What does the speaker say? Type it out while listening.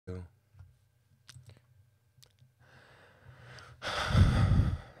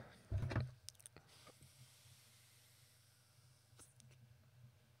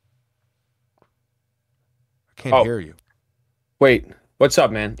Can't hear you. Wait, what's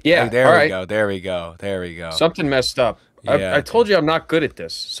up, man? Yeah, Hey, there all we right. go. There we go. There we go. Something messed up. Yeah. I told you I'm not good at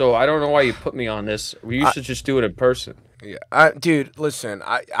this, so I don't know why you put me on this. You should just do it in person. Yeah, dude, listen.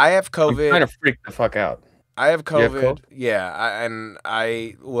 I have COVID. I'm kind of freaked the fuck out. I have You have COVID. COVID? Yeah, and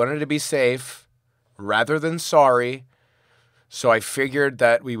I wanted to be safe rather than sorry, so I figured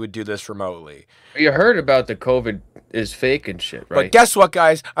that we would do this remotely. You heard about the COVID is fake and shit, right? But guess what,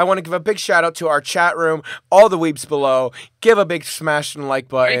 guys? I want to give a big shout out to our chat room, all the weebs below. Give a big smash and like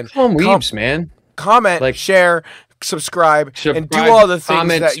button. Call them weebs, man. Comment, share, subscribe, and do all the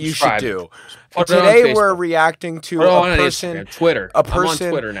things that you should do. Today we're reacting to a person, Twitter. a I'm on person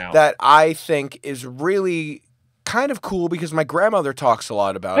Twitter now. that I think is really kind of cool because my grandmother talks a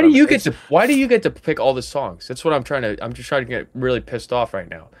lot about Why him. do you get to pick all the songs? That's what I'm just trying to get really pissed off right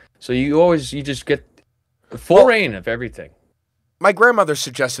now. So you just get full reign of everything. My grandmother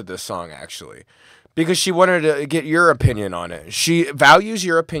suggested this song actually because she wanted to get your opinion on it. She values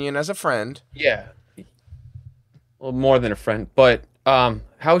your opinion as a friend. Yeah. Well, more than a friend, but how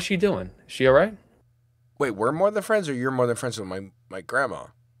is she doing? Is she all right? Wait, we're more than friends, or you're more than friends with my grandma?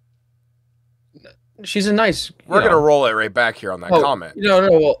 She's a nice. We're gonna roll it right back here on that comment. No.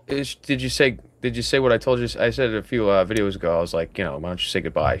 Well, did you say what I told you? I said it a few videos ago. I was like, why don't you say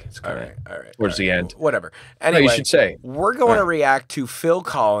goodbye? It's kind of all right. Towards the end. Whatever. Anyway, you should say. We're going to react to Phil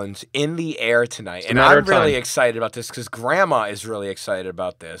Collins in the air tonight, and I'm really excited about this because Grandma is really excited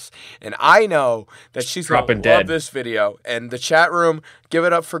about this, and I know that she's gonna love this video. And the chat room, give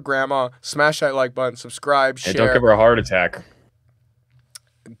it up for Grandma. Smash that like button, subscribe, share. Don't give her a heart attack.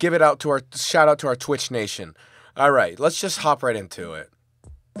 Give it out to our shout out to our Twitch Nation. All right, let's just hop right into it.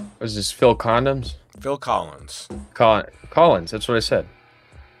 Was this Phil Condoms? Phil Collins. Collins, that's what I said.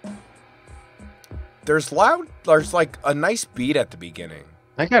 There's like a nice beat at the beginning.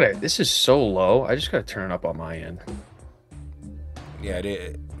 This is so low. I just gotta turn it up on my end. Yeah,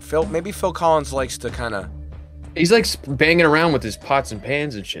 maybe Phil Collins likes to kind of. He's like banging around with his pots and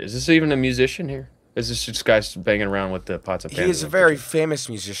pans and shit. Is this even a musician here? Is this just guys banging around with the pots and pans? He is a very famous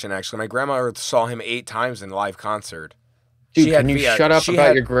musician, actually. My grandma saw him 8 times in live concert. Dude, can you shut up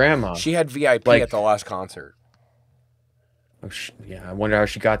about your grandma? She had VIP at the last concert. Oh, yeah, I wonder how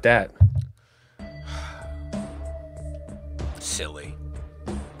she got that. Silly.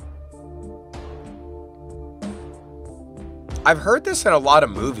 I've heard this in a lot of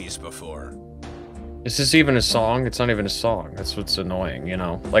movies before. Is this even a song? It's not even a song. That's what's annoying,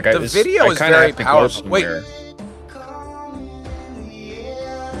 Like the video is very powerful. Wait.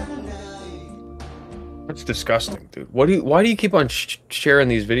 That's disgusting, dude. Why do you keep on sharing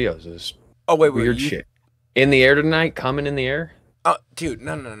these videos? This weird shit. In the air tonight, coming in the air. Dude,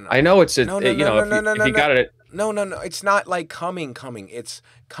 no. I know it's if you got it. No. It's not like coming. It's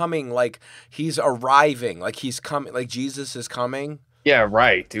coming like he's arriving. Like he's coming. Like Jesus is coming. Yeah,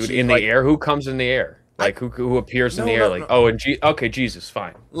 right, dude. In the air, who comes in the air? Like who appears in the air? Like okay, Jesus,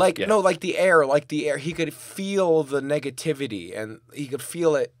 fine. Like like the air. He could feel the negativity, and he could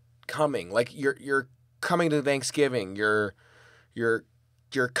feel it coming. Like you're coming to Thanksgiving. You're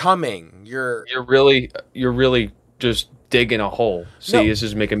coming. You're really just digging a hole. See, this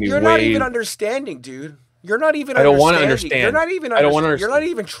is making me. You're not even understanding, dude. You're not even. I don't want to understand. You're not even. I don't want to understand. You're not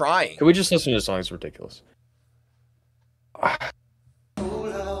even trying. Can we just listen to the song? It's ridiculous.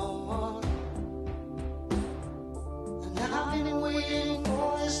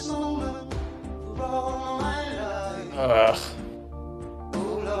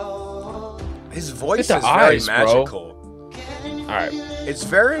 His voice is very magical. All right, it's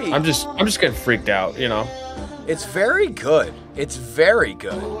very. I'm just getting freaked out, It's very good. It's very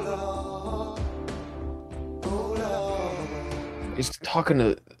good. He's talking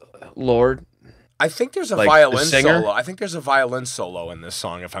to Lord. I think there's a violin solo. I think there's a violin solo in this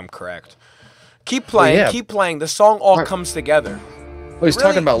song, if I'm correct. Keep playing. Keep playing. The song all comes together. Well, he's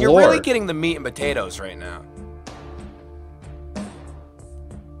talking about You're Lord. really getting the meat and potatoes right now.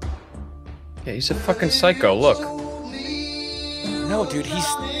 Yeah, he's a fucking psycho. Look. No, dude, he's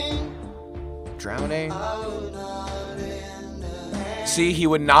drowning. See, he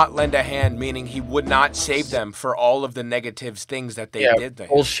would not lend a hand, meaning he would not save them for all of the negative things that they did there.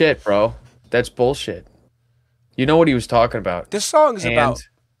 Bullshit, bro. That's bullshit. You know what he was talking about. This song's about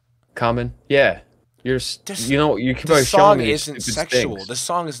coming. Yeah. You keep on showing me the song isn't stupid sexual. things. The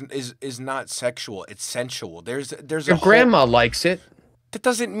song is not sexual. It's sensual. There's Your grandma likes it. That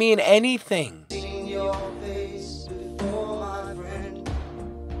doesn't mean anything.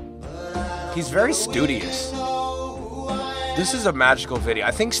 He's very studious. This is a magical video.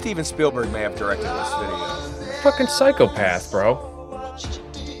 I think Steven Spielberg may have directed this video. Fucking psychopath, bro.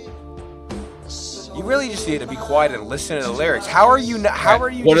 You really just need to be quiet and listen to the lyrics. How are you? How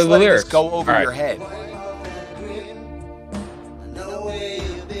are you what just are the letting lyrics? this go over your head?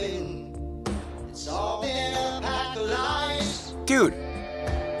 Dude,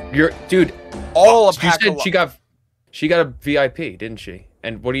 dude. All a you pack said of she got a VIP, didn't she?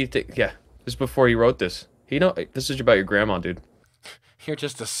 And what do you think? Yeah, this is before you wrote this. This is about your grandma, dude. You're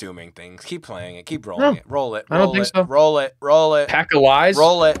just assuming things. Keep playing it. Keep rolling it. Roll it. I don't think so. Roll it. Roll it. Pack of lies.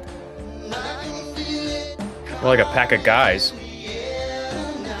 Roll it. More like a pack of guys.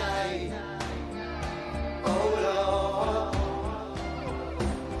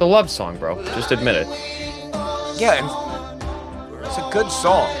 The love song, bro. Just admit it. Yeah, and it's a good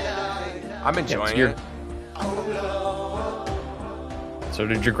song. I'm enjoying it. So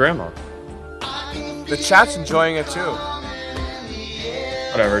did your grandma. The chat's enjoying it too.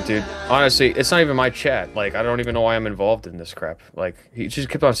 Whatever, dude. Honestly, it's not even my chat. Like, I don't even know why I'm involved in this crap. Like, he just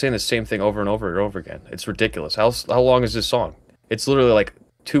kept on saying the same thing over and over and over again. It's ridiculous. How long is this song? It's literally like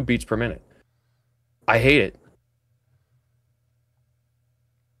 2 beats per minute. I hate it.